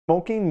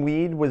Smoking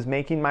weed was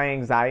making my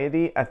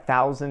anxiety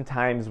 1,000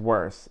 times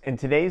worse. In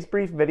today's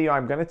brief video,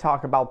 I'm going to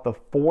talk about the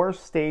 4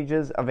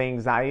 stages of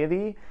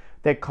anxiety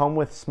that come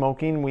with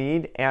smoking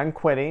weed and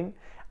quitting.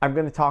 I'm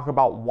going to talk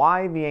about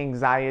why the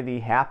anxiety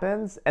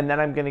happens, and then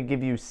I'm going to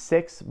give you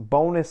 6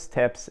 bonus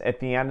tips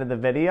at the end of the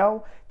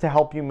video to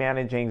help you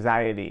manage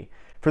anxiety.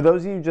 For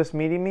those of you just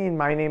meeting me,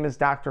 my name is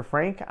Dr.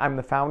 Frank. I'm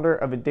the founder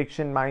of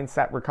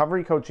AddictionMindset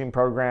recovery coaching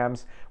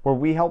programs where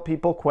we help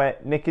people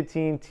quit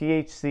nicotine,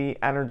 THC,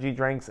 energy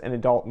drinks, and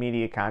adult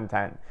media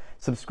content.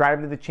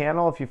 Subscribe to the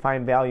channel if you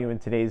find value in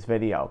today's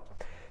video.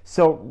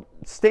 So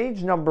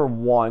stage number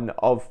 1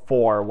 of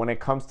 4 when it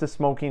comes to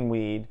smoking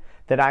weed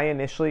that I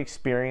initially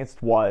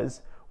experienced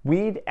was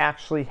weed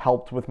actually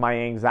helped with my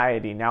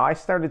anxiety. Now, I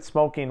started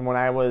smoking when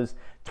I was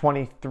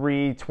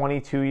 23,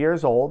 22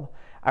 years old.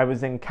 I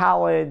was in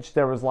college,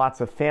 there was lots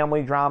of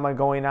family drama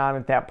going on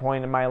at that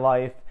point in my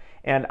life,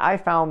 and I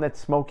found that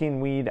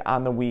smoking weed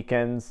on the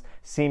weekends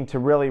seemed to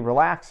really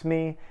relax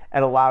me.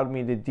 It allowed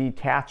me to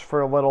detach for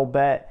a little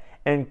bit,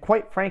 and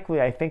quite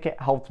frankly, I think it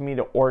helped me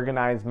to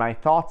organize my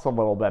thoughts a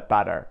little bit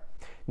better.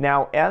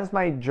 Now, as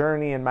my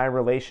journey and my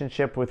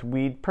relationship with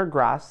weed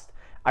progressed,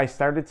 I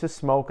started to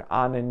smoke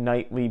on a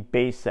nightly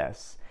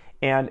basis.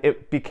 And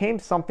it became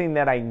something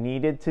that I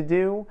needed to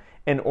do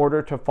in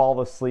order to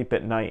fall asleep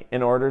at night,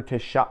 in order to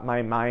shut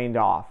my mind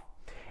off.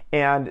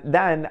 And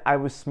then I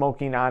was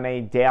smoking on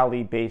a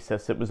daily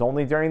basis. It was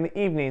only during the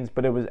evenings,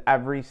 but it was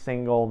every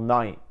single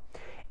night.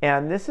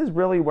 And this is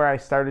really where I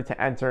started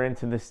to enter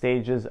into the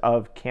stages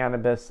of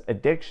cannabis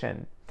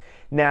addiction.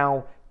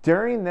 Now,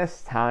 during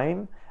this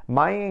time,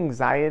 my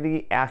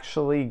anxiety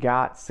actually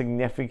got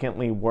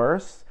significantly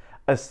worse,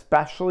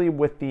 especially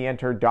with the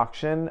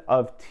introduction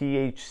of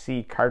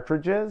THC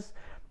cartridges,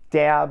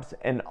 dabs,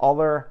 and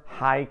other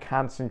high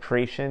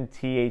concentration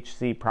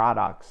THC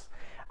products.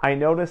 I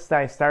noticed that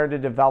I started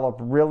to develop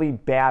really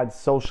bad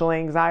social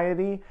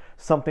anxiety,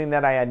 something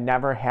that I had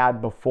never had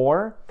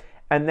before.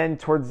 And then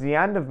towards the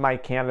end of my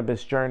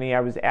cannabis journey, I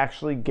was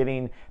actually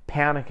getting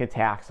panic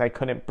attacks. I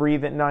couldn't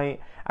breathe at night.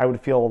 I would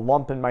feel a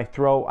lump in my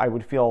throat. I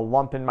would feel a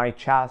lump in my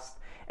chest.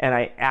 And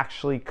I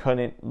actually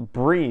couldn't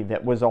breathe.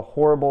 It was a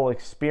horrible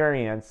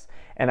experience,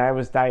 and I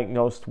was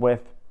diagnosed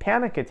with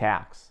panic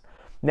attacks.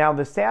 Now,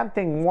 the sad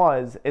thing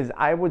is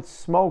I would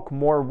smoke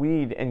more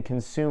weed and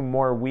consume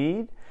more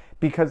weed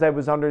because I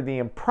was under the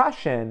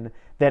impression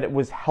that it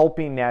was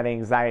helping that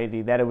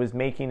anxiety, that it was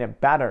making it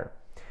better.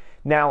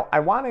 Now, I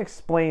want to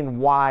explain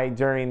why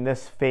during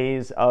this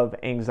phase of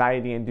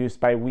anxiety induced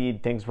by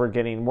weed, things were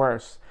getting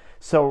worse.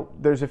 So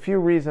there's a few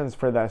reasons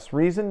for this.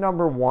 Reason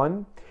number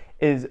 1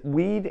 is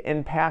weed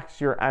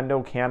impacts your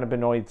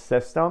endocannabinoid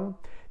system.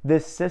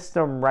 This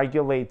system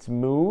regulates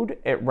mood.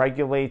 It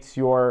regulates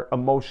your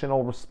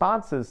emotional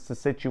responses to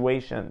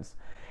situations.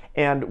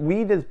 And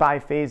weed is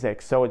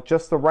biphasic, so at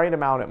just the right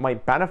amount, it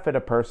might benefit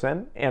a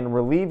person and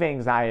relieve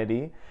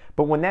anxiety.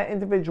 But when that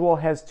individual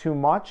has too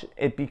much,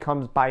 it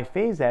becomes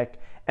biphasic,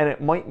 and it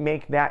might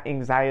make that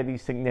anxiety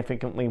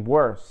significantly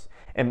worse.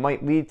 It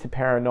might lead to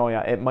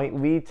paranoia. It might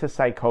lead to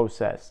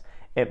psychosis.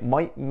 It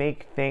might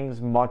make things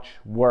much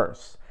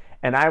worse.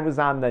 And I was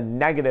on the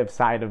negative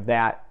side of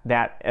that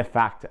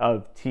effect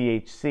of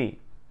THC.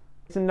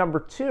 Reason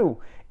number 2,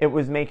 it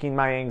was making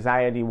my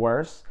anxiety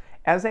worse.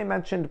 As I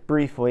mentioned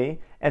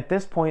briefly, at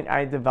this point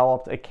I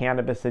developed a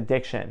cannabis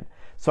addiction.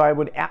 So I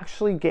would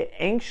actually get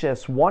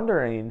anxious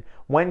wondering,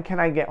 when can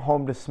I get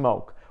home to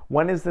smoke?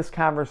 When is this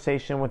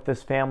conversation with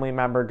this family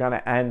member going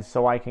to end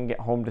so I can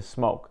get home to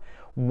smoke?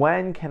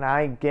 When can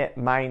I get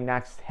my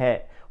next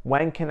hit?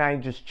 When can I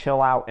just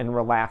chill out and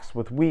relax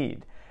with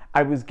weed?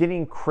 I was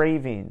getting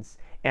cravings,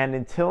 and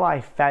until I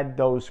fed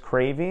those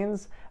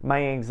cravings, my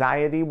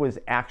anxiety was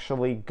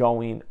actually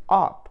going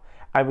up.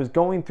 I was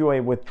going through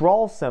a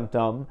withdrawal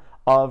symptom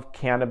of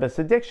cannabis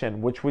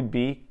addiction, which would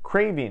be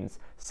cravings,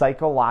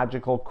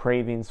 psychological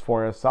cravings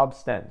for a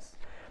substance.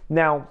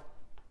 Now,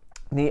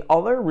 the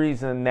other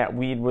reason that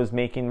weed was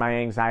making my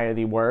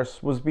anxiety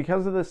worse was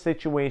because of the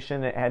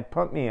situation it had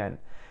put me in.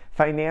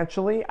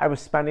 Financially, I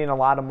was spending a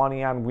lot of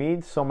money on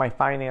weed, so my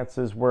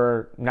finances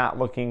were not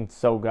looking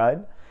so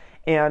good.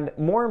 And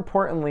more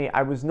importantly,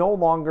 I was no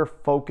longer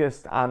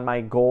focused on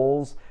my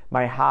goals,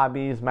 my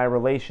hobbies, my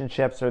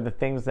relationships, or the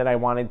things that I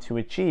wanted to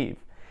achieve.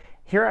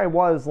 Here I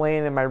was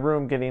laying in my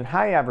room getting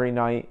high every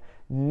night,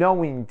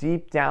 knowing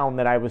deep down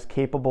that I was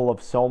capable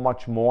of so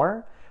much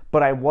more,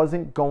 but I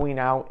wasn't going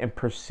out and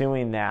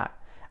pursuing that.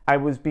 I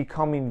was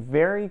becoming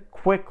very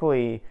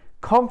quickly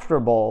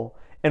comfortable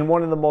in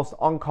one of the most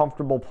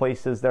uncomfortable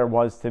places there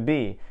was to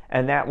be,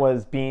 and that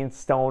was being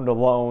stoned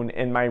alone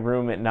in my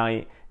room at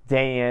night,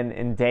 day in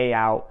and day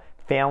out,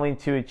 failing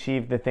to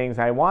achieve the things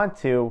I want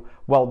to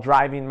while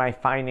driving my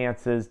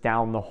finances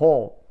down the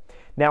hole.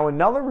 Now,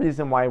 another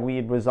reason why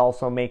weed was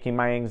also making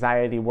my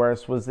anxiety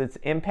worse was its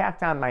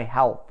impact on my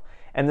health.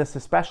 And this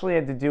especially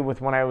had to do with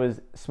when I was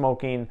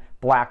smoking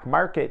black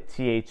market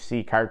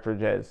THC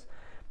cartridges.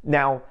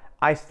 Now,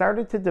 I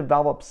started to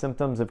develop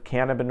symptoms of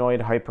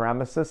cannabinoid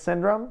hyperemesis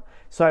syndrome.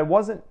 So I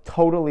wasn't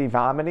totally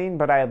vomiting,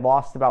 but I had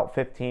lost about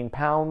 15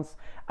 pounds.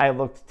 I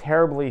looked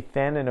terribly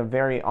thin in a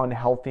very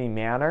unhealthy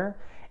manner,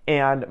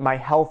 and my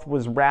health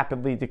was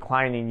rapidly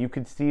declining. You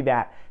could see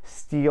that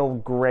steel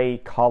gray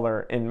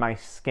color in my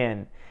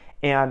skin.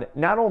 And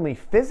not only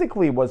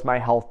physically was my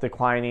health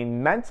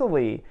declining,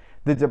 mentally,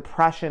 the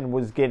depression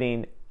was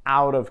getting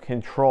out of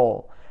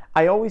control.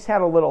 I always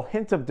had a little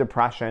hint of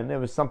depression. It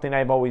was something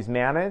I've always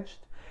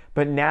managed,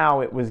 but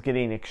now it was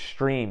getting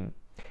extreme.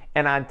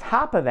 And on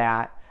top of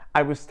that,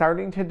 I was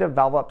starting to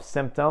develop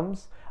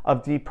symptoms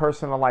of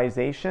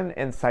depersonalization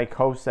and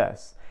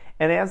psychosis.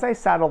 And as I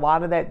said, a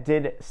lot of that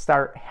did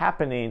start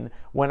happening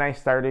when I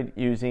started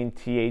using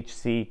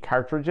THC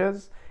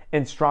cartridges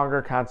and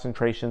stronger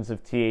concentrations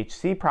of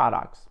THC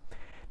products.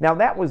 Now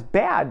that was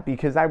bad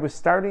because I was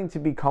starting to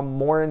become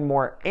more and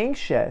more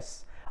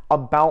anxious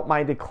about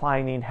my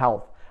declining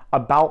health,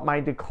 about my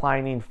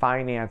declining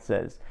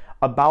finances,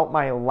 about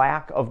my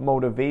lack of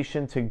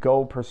motivation to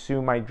go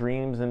pursue my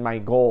dreams and my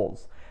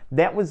goals.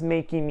 That was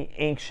making me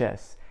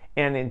anxious,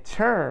 and in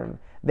turn,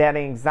 that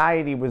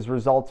anxiety was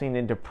resulting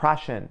in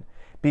depression,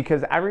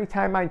 because every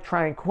time I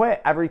try and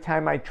quit, every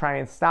time I try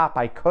and stop,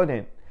 I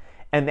couldn't.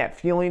 And that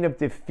feeling of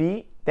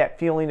defeat, that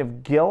feeling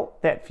of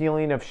guilt, that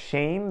feeling of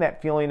shame,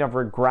 that feeling of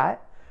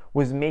regret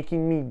was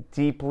making me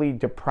deeply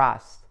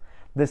depressed.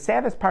 The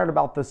saddest part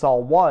about this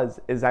all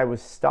is I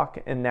was stuck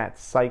in that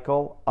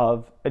cycle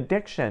of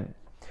addiction.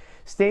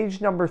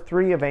 Stage number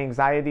 3 of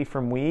anxiety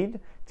from weed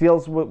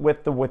deals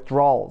with the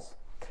withdrawals.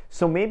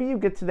 So maybe you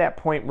get to that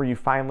point where you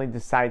finally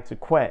decide to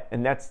quit,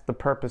 and that's the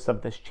purpose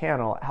of this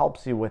channel. It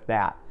helps you with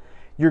that.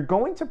 You're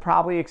going to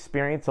probably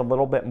experience a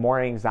little bit more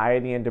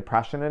anxiety and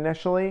depression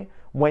initially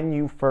when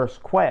you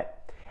first quit.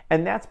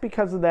 And that's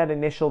because of that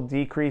initial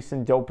decrease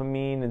in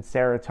dopamine and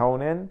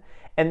serotonin.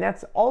 And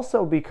that's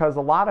also because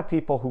a lot of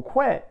people who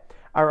quit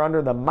are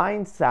under the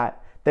mindset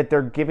that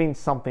they're giving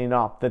something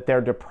up, that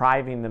they're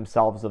depriving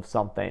themselves of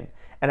something.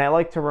 And I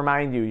like to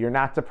remind you, you're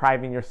not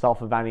depriving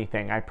yourself of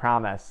anything, I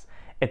promise.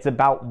 It's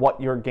about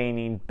what you're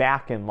gaining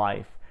back in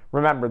life.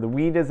 Remember, the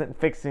weed isn't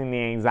fixing the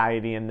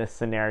anxiety in this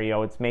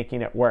scenario, it's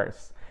making it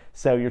worse.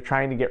 So you're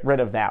trying to get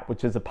rid of that,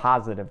 which is a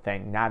positive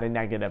thing, not a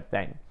negative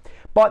thing.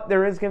 But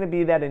there is going to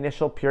be that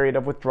initial period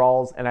of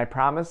withdrawals, and I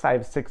promise I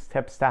have 6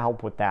 tips to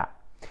help with that.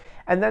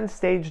 And then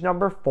stage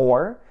number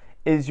 4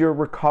 is your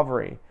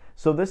recovery.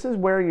 So this is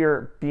where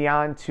you're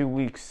beyond 2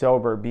 weeks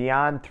sober,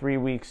 beyond 3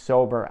 weeks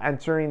sober,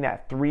 entering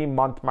that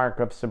 3-month mark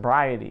of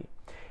sobriety.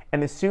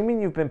 And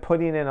assuming you've been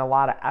putting in a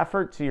lot of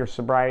effort to your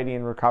sobriety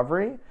and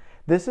recovery,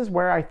 this is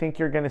where I think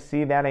you're going to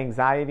see that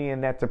anxiety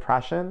and that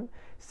depression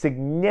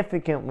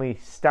significantly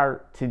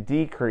start to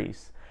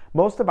decrease.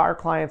 Most of our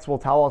clients will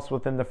tell us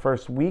within the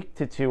first week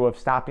to 2 of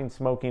stopping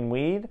smoking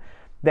weed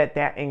that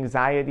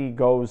anxiety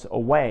goes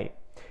away.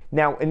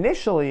 Now,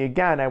 initially,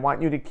 again, I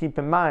want you to keep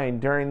in mind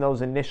during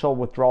those initial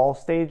withdrawal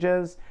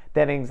stages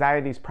that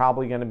anxiety is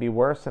probably going to be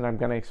worse, and I'm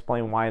going to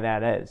explain why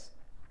that is.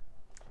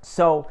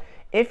 So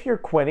if you're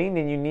quitting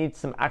and you need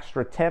some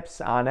extra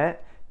tips on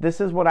it,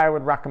 this is what I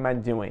would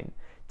recommend doing.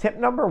 Tip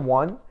number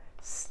 1,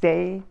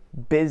 stay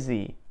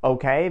busy,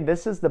 okay?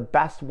 This is the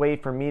best way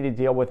for me to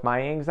deal with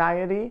my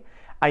anxiety.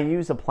 I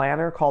use a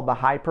planner called the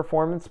High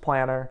Performance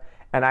Planner,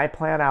 and I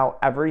plan out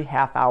every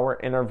half-hour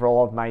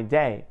interval of my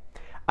day.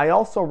 I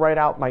also write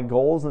out my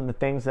goals and the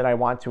things that I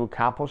want to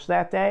accomplish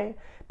that day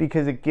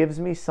because it gives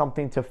me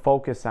something to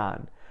focus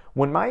on.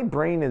 When my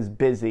brain is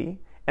busy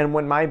and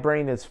when my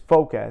brain is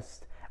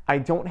focused, I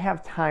don't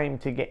have time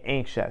to get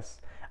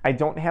anxious. I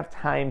don't have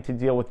time to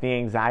deal with the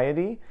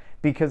anxiety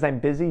because I'm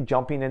busy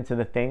jumping into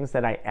the things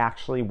that I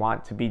actually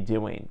want to be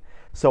doing.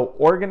 So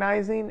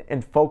organizing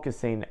and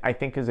focusing, I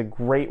think, is a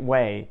great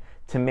way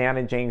to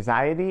manage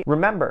anxiety.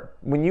 Remember,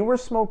 when you were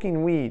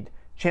smoking weed,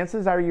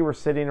 chances are you were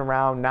sitting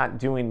around not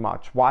doing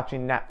much,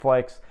 watching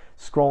Netflix,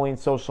 scrolling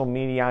social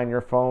media on your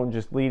phone,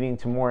 just leading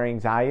to more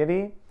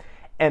anxiety.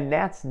 And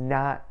that's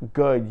not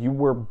good. You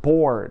were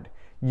bored.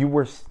 You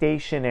were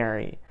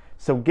stationary.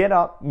 So get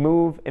up,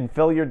 move, and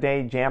fill your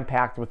day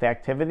jam-packed with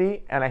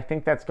activity, and I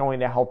think that's going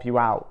to help you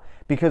out.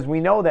 Because we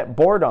know that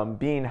boredom,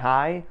 being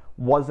high,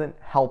 wasn't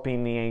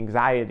helping the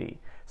anxiety.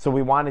 So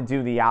we want to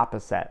do the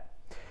opposite.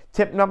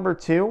 Tip number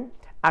 2,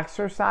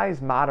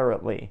 exercise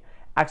moderately.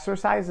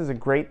 Exercise is a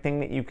great thing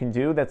that you can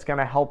do that's going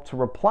to help to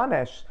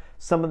replenish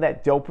some of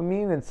that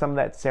dopamine and some of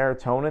that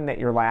serotonin that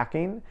you're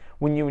lacking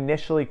when you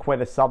initially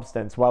quit a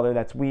substance, whether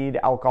that's weed,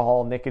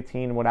 alcohol,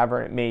 nicotine,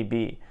 whatever it may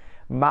be.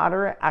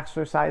 Moderate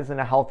exercise in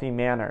a healthy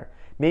manner.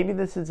 Maybe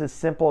this is as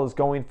simple as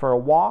going for a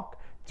walk,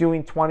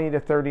 doing 20 to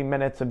 30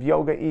 minutes of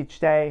yoga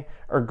each day,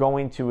 or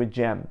going to a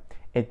gym.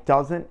 It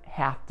doesn't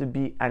have to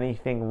be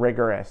anything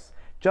rigorous,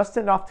 just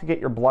enough to get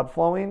your blood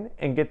flowing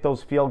and get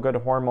those feel-good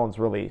hormones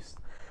released.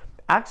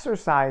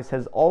 Exercise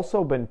has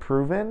also been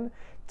proven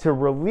to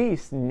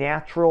release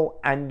natural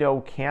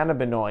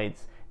endocannabinoids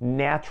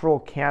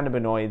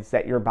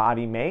that your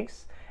body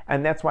makes,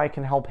 and that's why it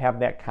can help have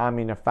that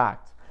calming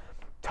effect.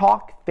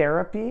 Talk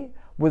therapy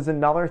was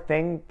another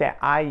thing that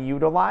I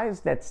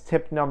utilized. That's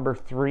tip number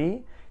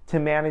 3 to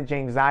manage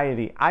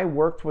anxiety. I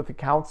worked with a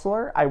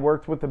counselor, I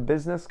worked with a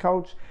business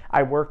coach,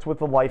 I worked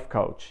with a life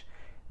coach.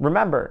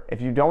 Remember,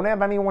 if you don't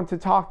have anyone to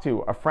talk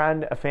to, a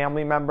friend, a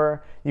family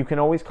member, you can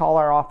always call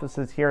our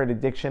offices here at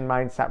Addiction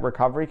Mindset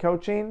Recovery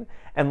Coaching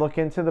and look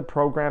into the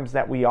programs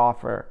that we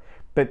offer.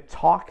 But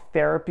talk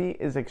therapy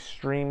is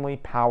extremely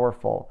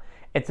powerful.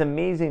 It's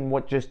amazing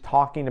what just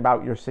talking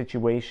about your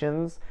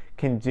situations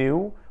can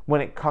do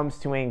when it comes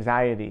to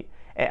anxiety.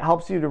 It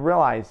helps you to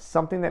realize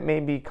something that may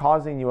be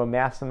causing you a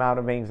mass amount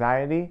of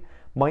anxiety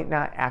might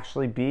not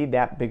actually be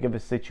that big of a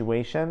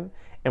situation.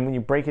 And when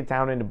you break it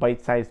down into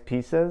bite-sized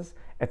pieces,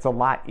 it's a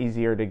lot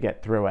easier to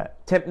get through it.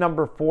 Tip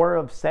number 4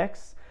 of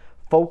 6,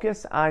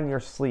 focus on your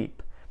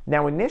sleep.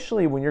 Now,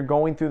 initially, when you're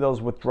going through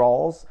those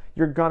withdrawals,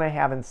 you're gonna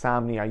have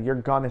insomnia. You're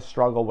gonna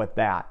struggle with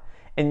that.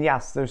 And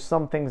yes, there's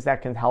some things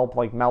that can help,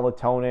 like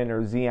melatonin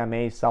or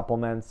ZMA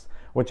supplements,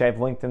 which I've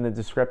linked in the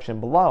description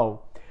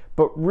below.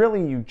 But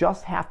really, you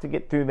just have to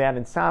get through that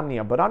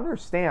insomnia. But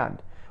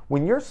understand,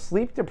 when you're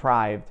sleep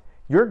deprived,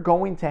 you're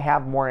going to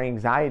have more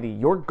anxiety.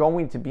 You're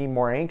going to be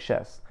more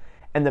anxious.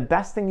 And the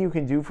best thing you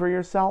can do for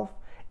yourself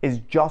is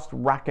just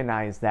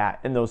recognize that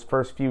in those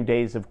first few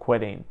days of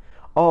quitting.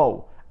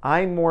 Oh,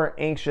 I'm more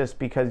anxious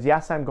because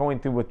yes, I'm going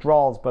through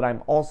withdrawals, but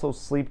I'm also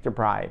sleep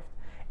deprived.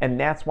 And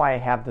that's why I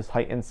have this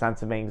heightened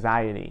sense of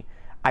anxiety.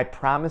 I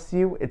promise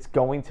you it's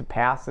going to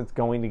pass, it's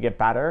going to get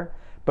better,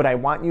 but I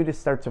want you to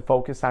start to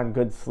focus on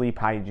good sleep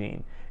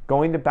hygiene.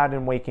 Going to bed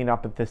and waking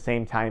up at the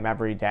same time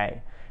every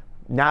day.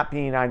 Not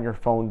being on your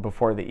phone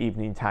before the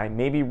evening time.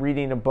 Maybe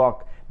reading a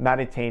book,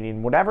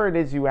 meditating, whatever it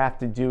is you have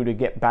to do to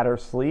get better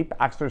sleep,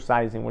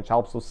 exercising, which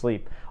helps with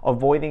sleep,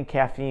 avoiding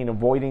caffeine,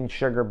 avoiding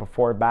sugar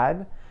before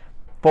bed.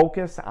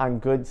 Focus on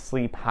good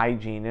sleep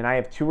hygiene. And I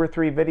have 2 or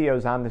 3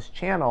 videos on this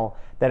channel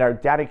that are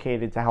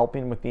dedicated to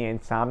helping with the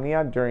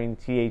insomnia during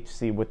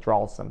THC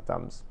withdrawal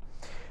symptoms.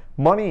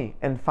 Money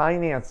and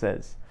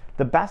finances.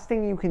 The best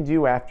thing you can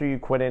do after you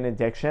quit an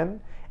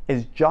addiction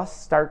is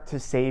just start to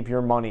save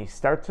your money.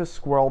 Start to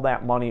squirrel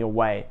that money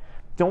away.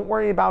 Don't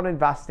worry about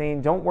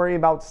investing. Don't worry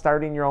about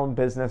starting your own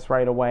business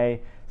right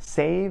away.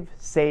 Save,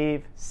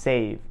 save,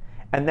 save.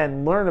 And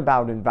then learn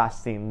about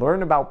investing,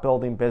 learn about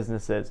building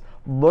businesses,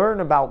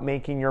 learn about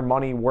making your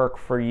money work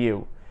for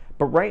you.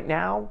 But right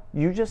now,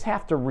 you just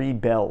have to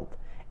rebuild.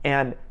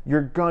 And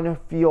you're gonna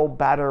feel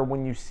better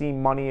when you see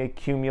money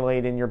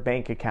accumulate in your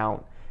bank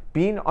account.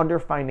 Being under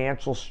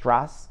financial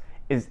stress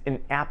is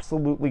an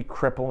absolutely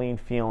crippling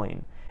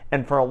feeling.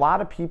 And for a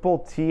lot of people,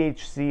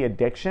 THC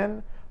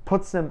addiction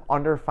puts them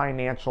under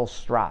financial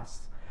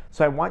stress.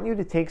 So I want you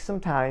to take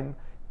some time,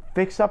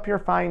 fix up your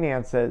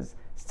finances,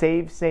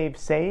 save, save,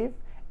 save.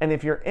 And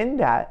if you're in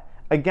debt,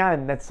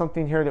 again, that's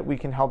something here that we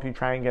can help you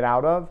try and get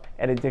out of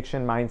at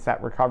Addiction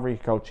Mindset Recovery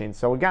Coaching.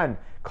 So again,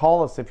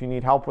 call us if you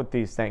need help with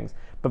these things.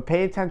 But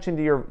pay attention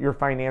to your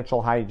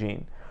financial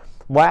hygiene.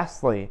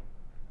 Lastly,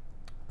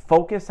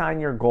 focus on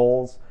your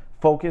goals,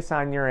 focus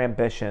on your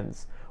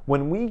ambitions.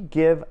 When we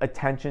give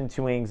attention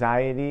to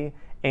anxiety,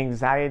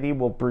 anxiety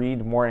will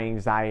breed more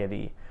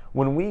anxiety.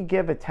 When we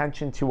give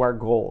attention to our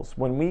goals,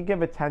 when we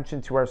give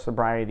attention to our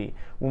sobriety,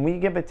 when we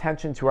give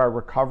attention to our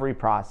recovery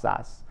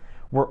process,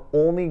 we're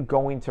only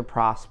going to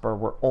prosper,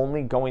 we're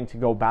only going to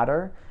go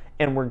better,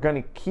 and we're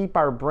going to keep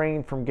our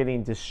brain from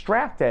getting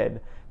distracted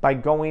by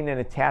going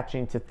and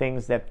attaching to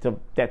things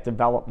that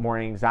develop more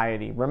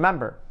anxiety.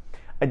 Remember,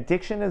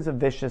 addiction is a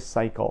vicious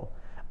cycle.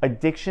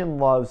 Addiction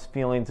loves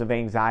feelings of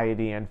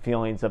anxiety and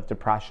feelings of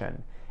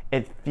depression.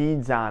 It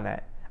feeds on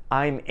it.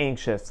 I'm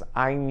anxious.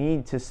 I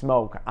need to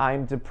smoke.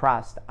 I'm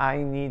depressed. I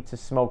need to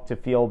smoke to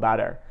feel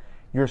better.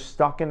 You're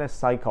stuck in a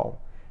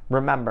cycle.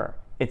 Remember,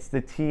 it's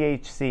the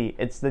THC,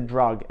 it's the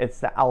drug,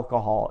 it's the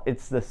alcohol,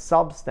 it's the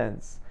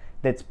substance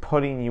that's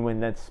putting you in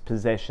this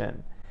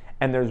position.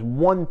 And there's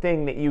one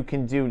thing that you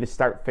can do to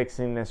start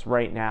fixing this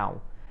right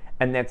now,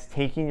 and that's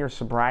taking your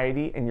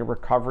sobriety and your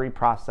recovery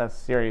process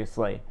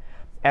seriously.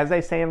 As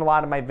I say in a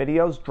lot of my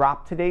videos,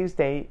 drop today's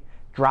date,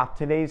 drop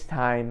today's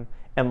time,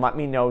 and let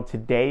me know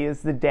today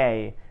is the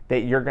day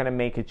that you're going to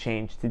make a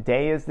change.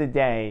 Today is the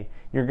day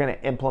you're going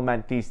to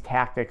implement these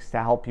tactics to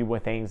help you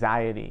with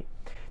anxiety.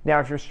 Now,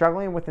 if you're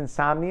struggling with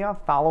insomnia,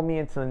 follow me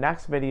into the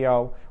next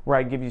video where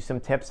I give you some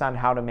tips on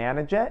how to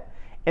manage it.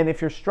 And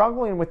if you're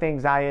struggling with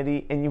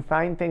anxiety and you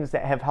find things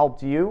that have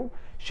helped you,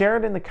 share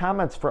it in the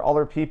comments for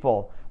other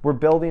people. We're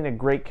building a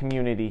great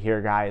community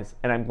here, guys,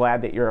 and I'm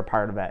glad that you're a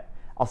part of it.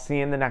 I'll see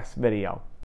you in the next video.